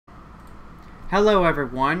Hello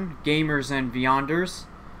everyone, gamers and beyonders.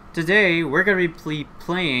 Today we're going to be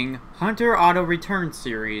playing Hunter Auto Return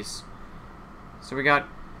series. So we got,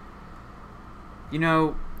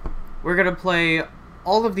 we're going to play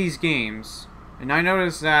all of these games. And I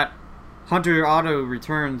noticed that Hunter Auto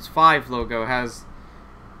Returns 5 logo has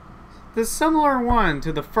the similar one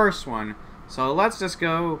to the first one. So let's just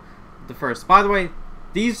go the first. By the way,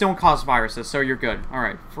 these don't cause viruses, so you're good.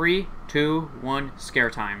 Alright, 3, 2, 1, scare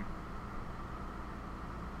time.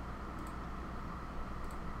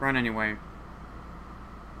 Run anyway.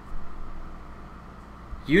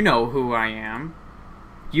 You know who I am.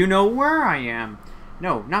 You know where I am.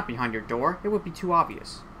 No, not behind your door. It would be too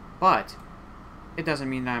obvious. But it doesn't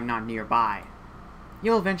mean that I'm not nearby.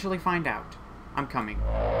 You'll eventually find out. I'm coming.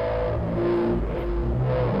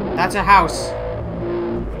 That's a house.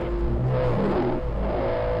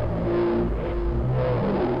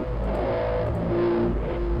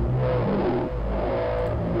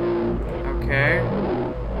 Okay.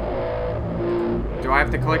 Do I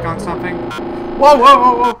have to click on something? Whoa,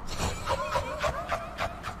 whoa, whoa, whoa!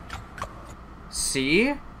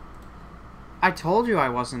 See? I told you I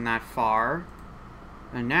wasn't that far.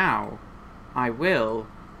 And now, I will...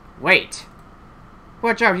 Wait!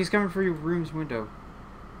 Watch out, he's coming for your room's window.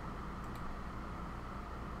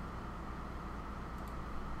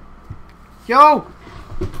 Yo!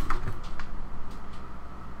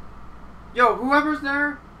 Yo, whoever's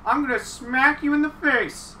there, I'm gonna smack you in the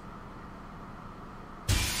face!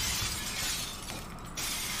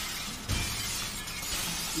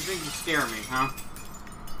 You think you scare me, huh?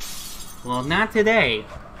 Well, not today.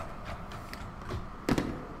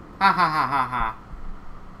 Ha ha ha ha ha.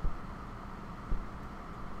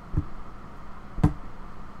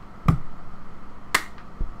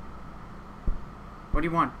 What do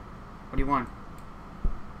you want? What do you want?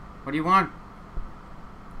 What do you want?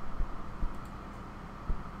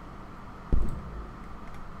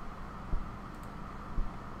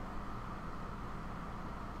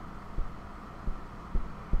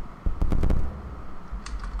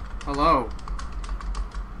 Hello.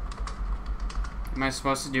 Am I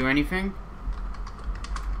supposed to do anything?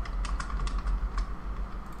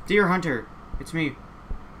 Dear Hunter, it's me.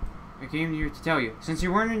 I came here to tell you. Since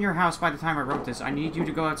you weren't in your house by the time I wrote this, I need you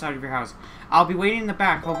to go outside of your house. I'll be waiting in the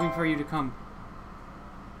back, hoping for you to come.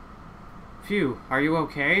 Phew, are you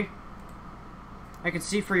okay? I could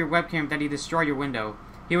see for your webcam that he destroyed your window.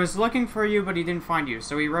 He was looking for you, but he didn't find you,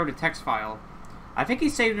 so he wrote a text file. I think he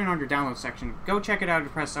saved it on your download section. Go check it out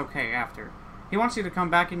and press OK after. He wants you to come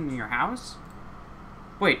back into your house?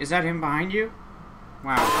 Wait, is that him behind you?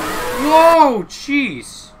 Wow. Whoa,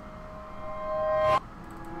 jeez!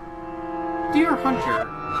 Dear Hunter,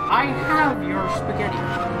 I have your spaghetti.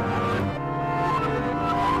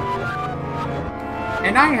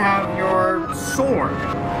 And I have your sword.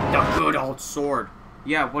 The good old sword.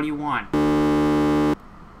 Yeah, what do you want?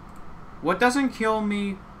 What doesn't kill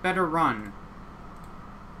me, better run.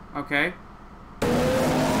 Okay.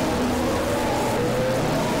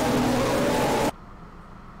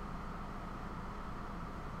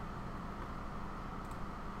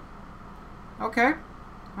 Okay.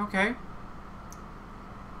 Okay.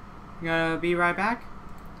 Gonna be right back.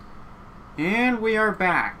 And we are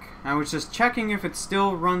back. I was just checking if it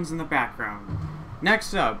still runs in the background.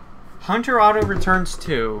 Next up, Hunter Auto Returns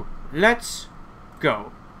 2. Let's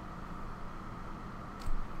go.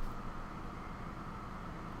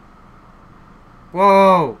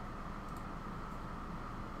 Whoa!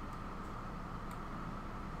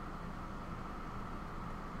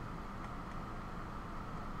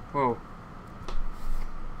 Whoa.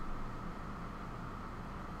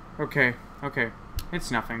 Okay, okay.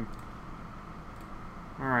 It's nothing.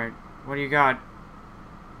 Alright, what do you got?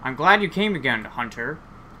 I'm glad you came again, Hunter.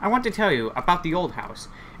 I want to tell you about the old house,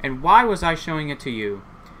 and why was I showing it to you?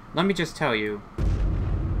 Let me just tell you.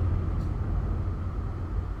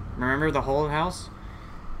 Remember the whole house?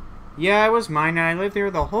 Yeah, it was mine and I lived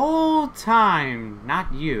there the whole time,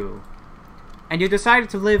 not you. And you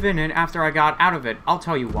decided to live in it after I got out of it. I'll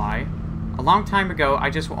tell you why. A long time ago,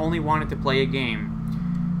 I just only wanted to play a game.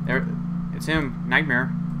 It's him,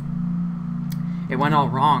 Nightmare. It went all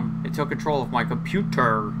wrong. It took control of my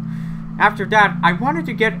computer. After that, I wanted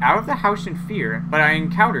to get out of the house in fear, but I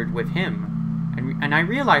encountered with him. And I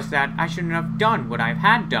realized that I shouldn't have done what I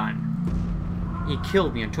had done. He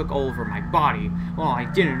killed me and took over my body. Well, I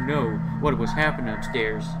didn't know what was happening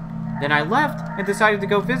upstairs. Then I left and decided to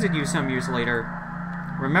go visit you some years later.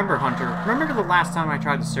 Remember, Hunter, remember the last time I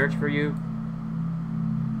tried to search for you?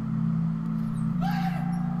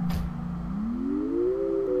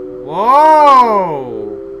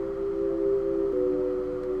 Whoa!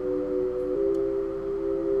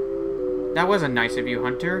 That wasn't nice of you,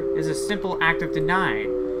 Hunter. It's a simple act of deny.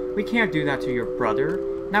 We can't do that to your brother.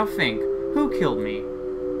 Now think, who killed me?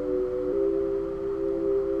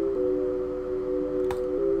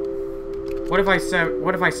 What if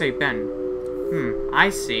I say Ben? I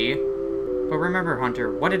see. But remember,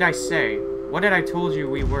 Hunter, what did I say? What did I told you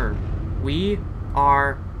we were? We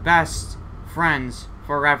are best friends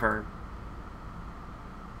forever.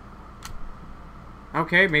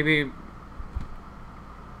 Okay, maybe...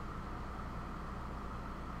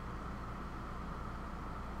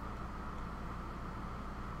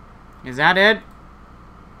 Is that it?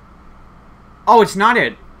 Oh, it's not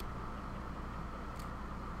it!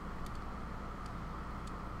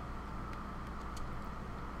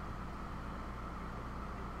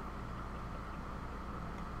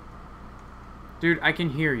 Dude, I can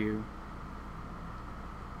hear you.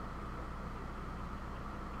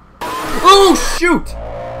 Oh, shoot!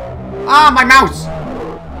 Ah, my mouse!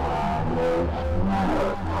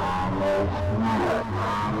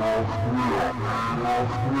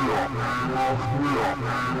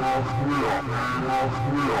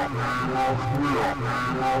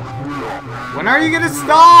 When are you gonna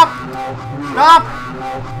stop? Stop!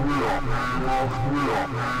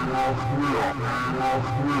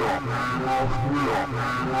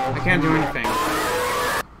 I can't do anything.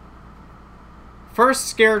 First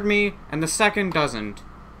scared me, and the second doesn't.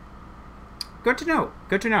 Good to know.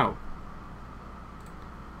 Good to know.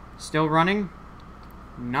 Still running?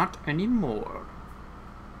 Not anymore.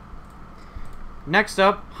 Next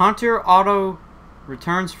up, Hunter Auto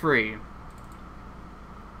returns free.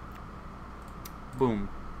 Boom.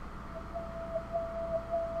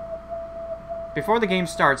 Before the game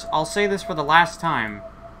starts, I'll say this for the last time.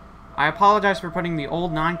 I apologize for putting the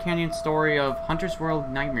old non-canon story of Hunter's World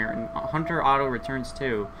Nightmare in Hunter Auto Returns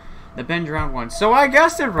 2, the Ben drowned one. So I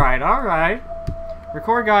guessed it right, alright.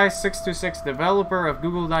 Record Guy 626, developer of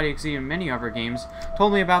Google.exe and many other games,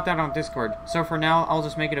 told me about that on Discord. So for now, I'll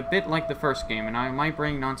just make it a bit like the first game, and I might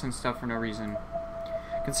bring nonsense stuff for no reason.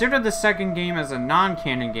 Consider the second game as a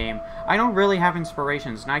non-canon game. I don't really have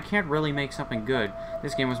inspirations, and I can't really make something good.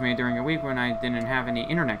 This game was made during a week when I didn't have any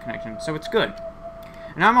internet connection, so it's good.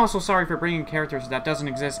 And I'm also sorry for bringing characters that doesn't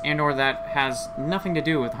exist and or that has nothing to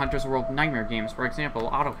do with Hunter's World Nightmare games, for example,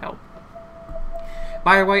 AutoHelp.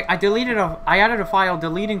 By the way, I added a file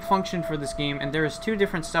deleting function for this game, and there is 2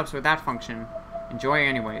 different steps with that function. Enjoy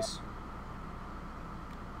anyways.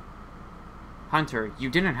 Hunter, you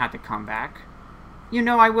didn't have to come back. You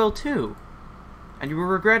know I will too. And you will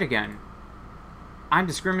regret again. I'm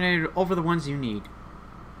discriminated over the ones you need.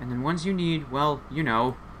 And then ones you need, well, you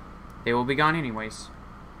know, they will be gone anyways.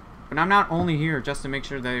 But I'm not only here just to make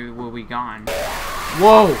sure they will be gone.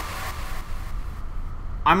 Whoa!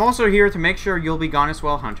 I'm also here to make sure you'll be gone as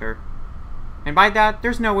well, Hunter. And by that,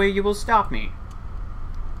 there's no way you will stop me.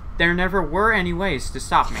 There never were any ways to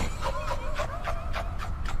stop me.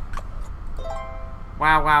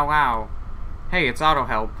 Wow, wow, wow. Hey, it's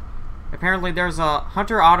AutoHelp. Apparently there's a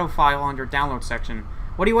Hunter Auto file on your download section.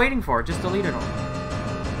 What are you waiting for? Just delete it all.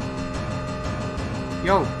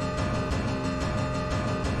 Yo.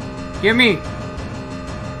 Gimme!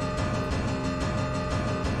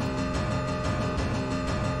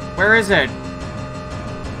 Where is it?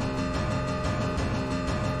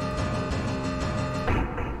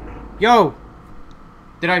 Yo!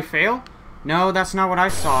 Did I fail? No, that's not what I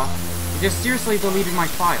saw. You just seriously deleted my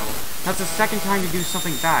file. That's the second time you do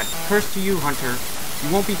something bad. Curse to you, Hunter.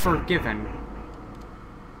 You won't be forgiven.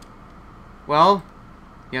 Well,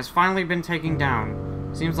 he has finally been taken down.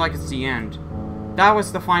 Seems like it's the end. That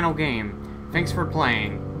was the final game. Thanks for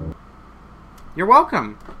playing. You're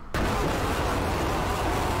welcome.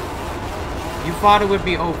 You thought it would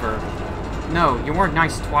be over. No, you weren't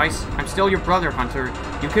nice twice. I'm still your brother, Hunter.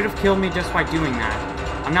 You could have killed me just by doing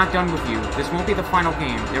that. I'm not done with you. This won't be the final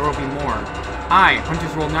game. There will be more. I,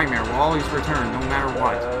 Hunter's World Nightmare, will always return, no matter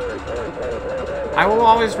what. I will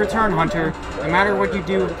always return, Hunter. No matter what you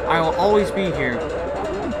do, I will always be here.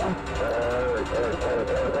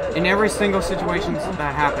 In every single situation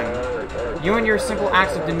that happened. You and your simple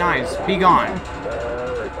acts of denies, be gone.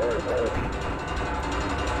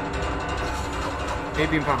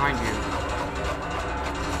 Maybe I'm behind you.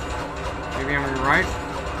 Maybe I'm on your right.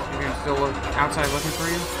 Maybe I'm still outside looking for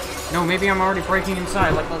you. No, maybe I'm already breaking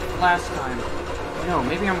inside like the last time. No,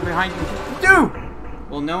 maybe I'm behind you. Dude!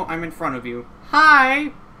 Well, no, I'm in front of you.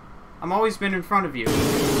 Hi! I've always been in front of you.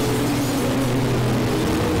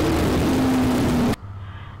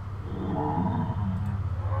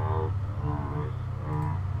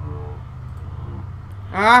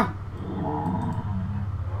 Ah!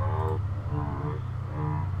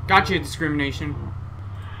 Gotcha, discrimination.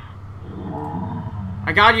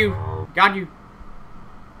 I got you. Got you.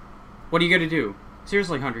 What are you gonna do?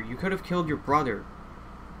 Seriously, Hunter, you could have killed your brother.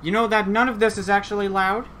 You know that none of this is actually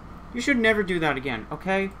loud? You should never do that again,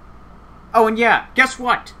 okay? Oh, and yeah, guess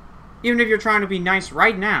what? Even if you're trying to be nice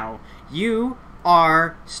right now, you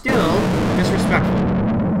are still disrespectful.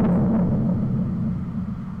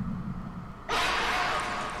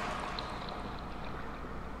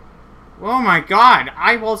 Oh my god,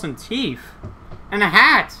 eyeballs and teeth. And a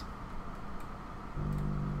hat.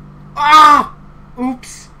 Ah!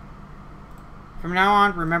 Oops. From now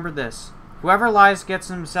on, remember this. Whoever lies gets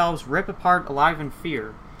themselves ripped apart alive in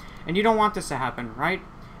fear. And you don't want this to happen, right?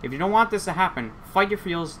 If you don't want this to happen, fight your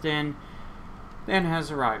feels, then has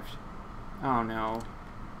arrived. Oh no.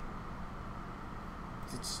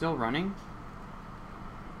 Is it still running?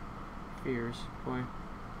 Fears, boy.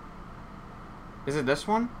 Is it this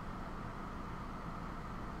one?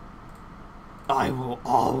 I will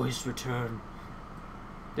always return.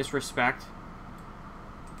 Disrespect.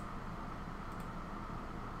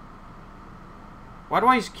 Why do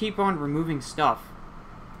I just keep on removing stuff?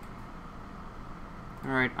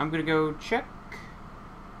 Alright, I'm gonna go check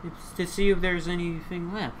to see if there's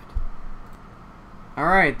anything left.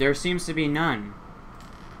 Alright, there seems to be none.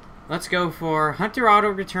 Let's go for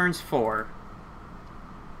HunterottoReturns 4.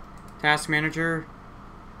 Task Manager.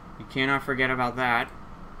 You cannot forget about that.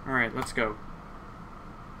 Alright, let's go.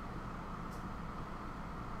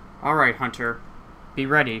 Alright, Hunter. Be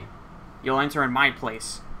ready. You'll enter in my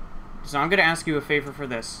place. So I'm gonna ask you a favor for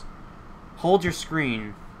this. Hold your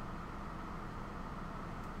screen.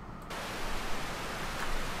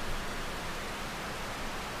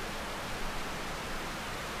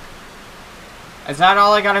 Is that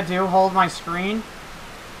all I gotta do? Hold my screen?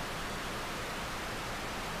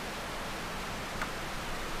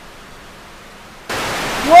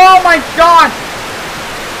 Whoa, my god!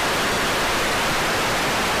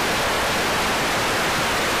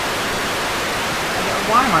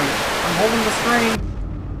 Why am I'm holding the screen.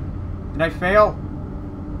 Did I fail?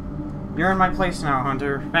 You're in my place now,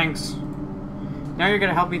 Hunter. Thanks. Now you're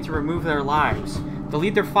gonna help me to remove their lives.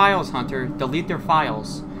 Delete their files, Hunter. Delete their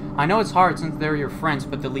files. I know it's hard since they're your friends,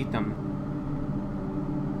 but delete them.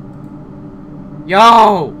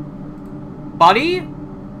 Yo! Buddy?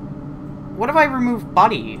 What if I remove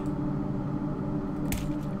Buddy?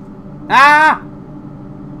 Ah!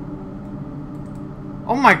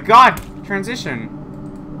 Oh my god! Transition.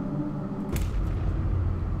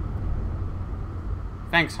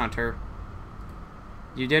 Thanks, Hunter.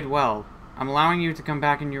 You did well. I'm allowing you to come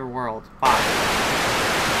back in your world. Bye.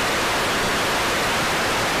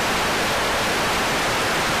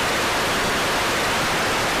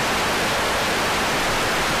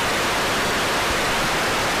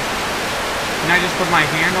 Can I just put my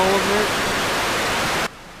hand all over it?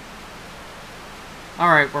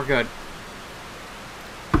 Alright, we're good.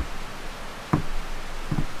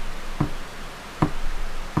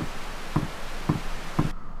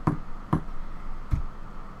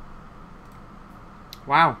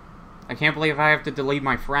 Wow. I can't believe I have to delete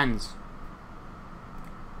my friends.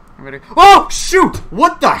 I'm gonna... Oh, shoot!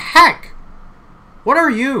 What the heck? What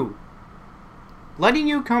are you? Letting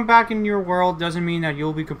you come back in your world doesn't mean that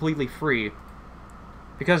you'll be completely free.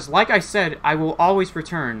 Because, like I said, I will always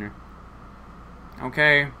return.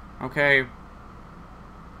 Okay, okay.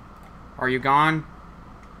 Are you gone?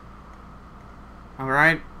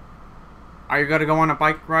 Alright. Are you gonna go on a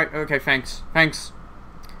bike ride? Okay, thanks. Thanks.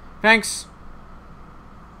 Thanks.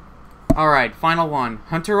 Alright, final one.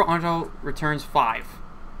 HunterottoReturns 5.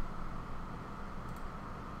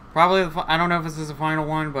 Probably, I don't know if this is the final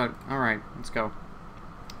one, but alright, let's go.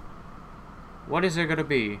 What is it gonna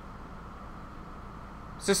be?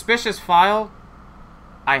 Suspicious file?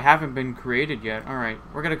 I haven't been created yet. Alright,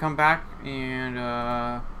 we're gonna come back and,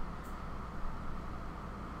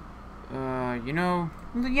 you know,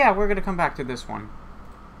 yeah, we're gonna come back to this one.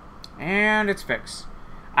 And it's fixed.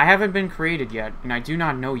 I haven't been created yet, and I do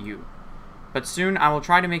not know you. But soon I will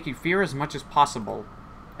try to make you fear as much as possible,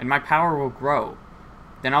 and my power will grow.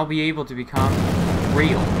 Then I'll be able to become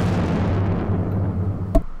real.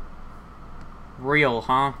 Real,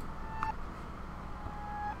 huh?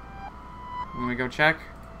 Let me go check.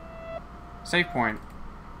 Save point.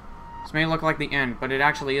 This may look like the end, but it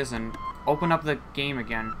actually isn't. Open up the game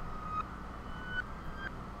again.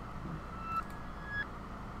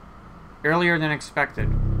 Earlier than expected.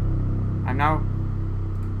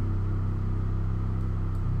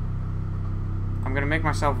 I'm gonna make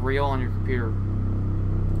myself real on your computer.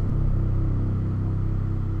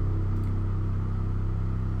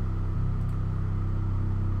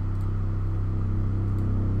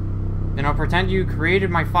 Then I'll pretend you created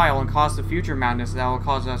my file and caused the future madness that will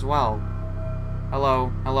cause as well.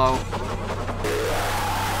 Hello, hello.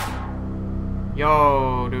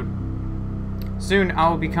 Yo, dude. Soon I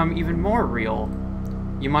will become even more real.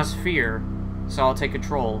 You must fear, so I'll take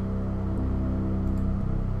control.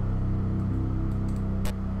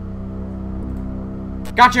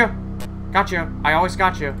 Gotcha! Gotcha. I always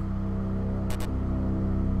got you.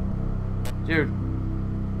 Dude.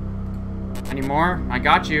 Any more? I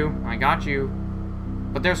got you. I got you.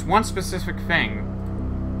 But there's one specific thing.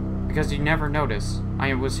 Because you never notice.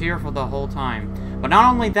 I was here for the whole time. But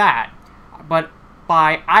not only that, but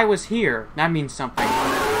by I was here, that means something.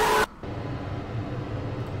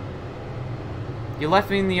 You left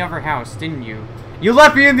me in the other house, didn't you? You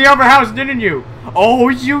left me in the other house, didn't you? Oh,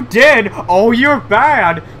 you did! Oh, you're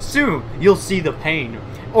bad! Soon, you'll see the pain.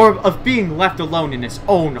 Or of being left alone in its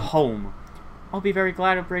own home. I'll be very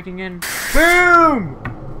glad of breaking in. Boom!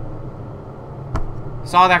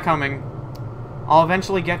 Saw that coming. I'll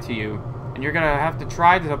eventually get to you. And you're gonna have to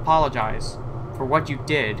try to apologize for what you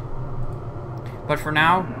did. But for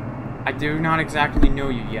now, I do not exactly know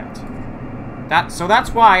you yet. So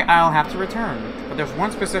that's why I'll have to return. But there's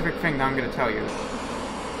one specific thing that I'm gonna tell you.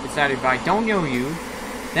 It's that if I don't know you,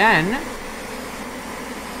 then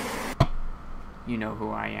you know who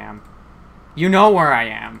I am. You know where I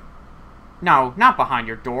am. No, not behind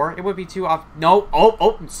your door. It would be too off. No.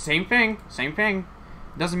 Oh, same thing. Same thing.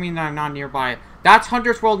 Doesn't mean that I'm not nearby. That's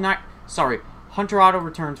Hunter's World Night. Sorry,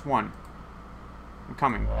 HunterottoReturns 1. I'm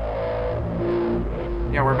coming.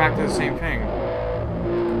 Yeah, we're back to the same thing.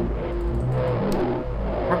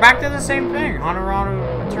 We're back to the same thing.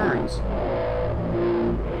 HunterottoReturns.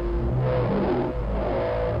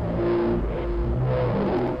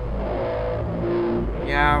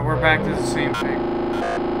 Yeah, we're back to the same thing.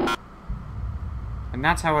 And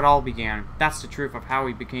that's how it all began. That's the truth of how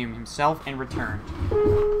he became himself and returned.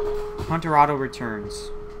 HunterottoReturns.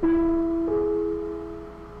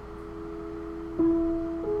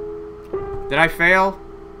 Did I fail?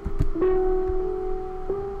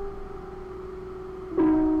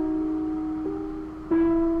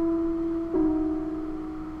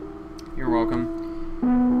 You're welcome.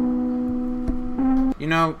 You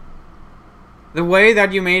know, the way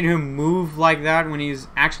that you made him move like that when he's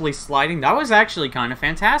actually sliding, that was actually kind of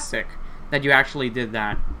fantastic. That you actually did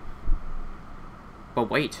that. But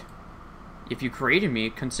wait. If you created me,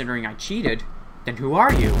 considering I cheated, then who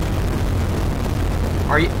are you?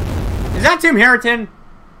 Are you... Is that Tim Harrington?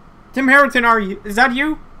 Tim Harrington, are you... Is that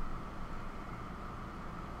you?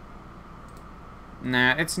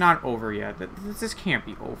 Nah, it's not over yet. This can't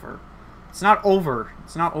be over. It's not over.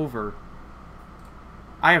 It's not over.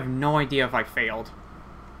 I have no idea if I failed.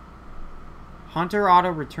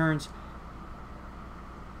 HunterottoReturns.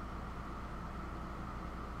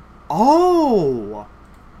 Oh!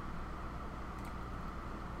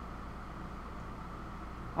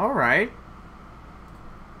 Alright.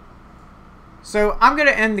 So, I'm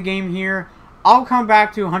gonna end the game here. I'll come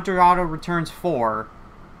back to HunterottoReturns 4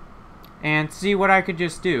 and see what I could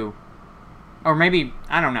just do. Or maybe,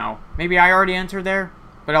 I don't know. Maybe I already entered there,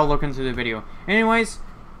 but I'll look into the video. Anyways,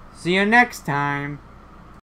 see you next time.